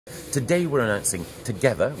Today we're announcing,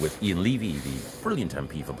 together with Ian Levy, the brilliant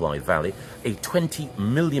MP for Blyth Valley, a £20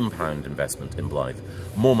 million investment in Blyth.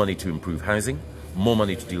 More money to improve housing, more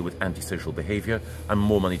money to deal with antisocial behaviour, and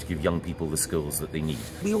more money to give young people the skills that they need.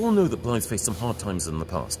 We all know that Blyth's faced some hard times in the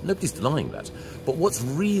past. Nobody's denying that. But what's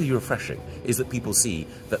really refreshing is that people see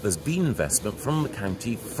that there's been investment from the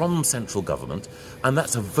county, from central government, and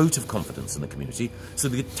that's a vote of confidence in the community. So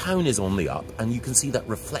the town is on the up, and you can see that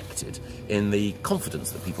reflected in the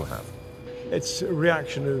confidence that people have. It's a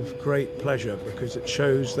reaction of great pleasure because it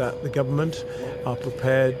shows that the government are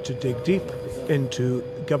prepared to dig deep into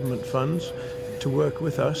government funds to work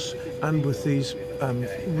with us and with these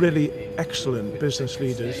really excellent business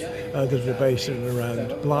leaders that are based in and around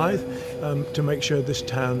Blyth to make sure this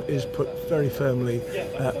town is put very firmly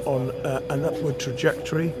on an upward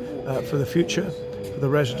trajectory for the future, for the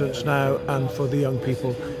residents now and for the young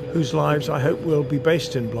people whose lives I hope will be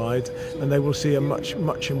based in Blyth, and they will see a much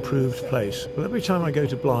improved place. Well, every time I go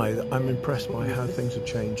to Blyth, I'm impressed by how things are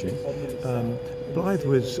changing. Blyth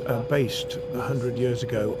was based 100 years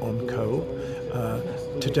ago on coal.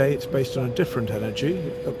 Today it's based on a different energy,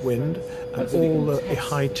 wind, and all the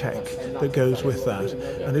high tech that goes with that.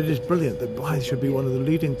 And it is brilliant that Blyth should be one of the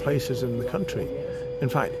leading places in the country, in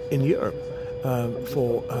fact in Europe,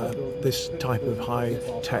 for this type of high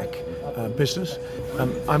tech business.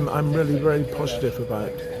 I'm really very positive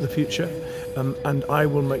about the future, and I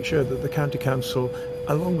will make sure that the County Council,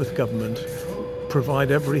 along with government,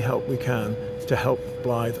 provide every help we can to help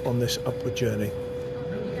Blyth on this upward journey.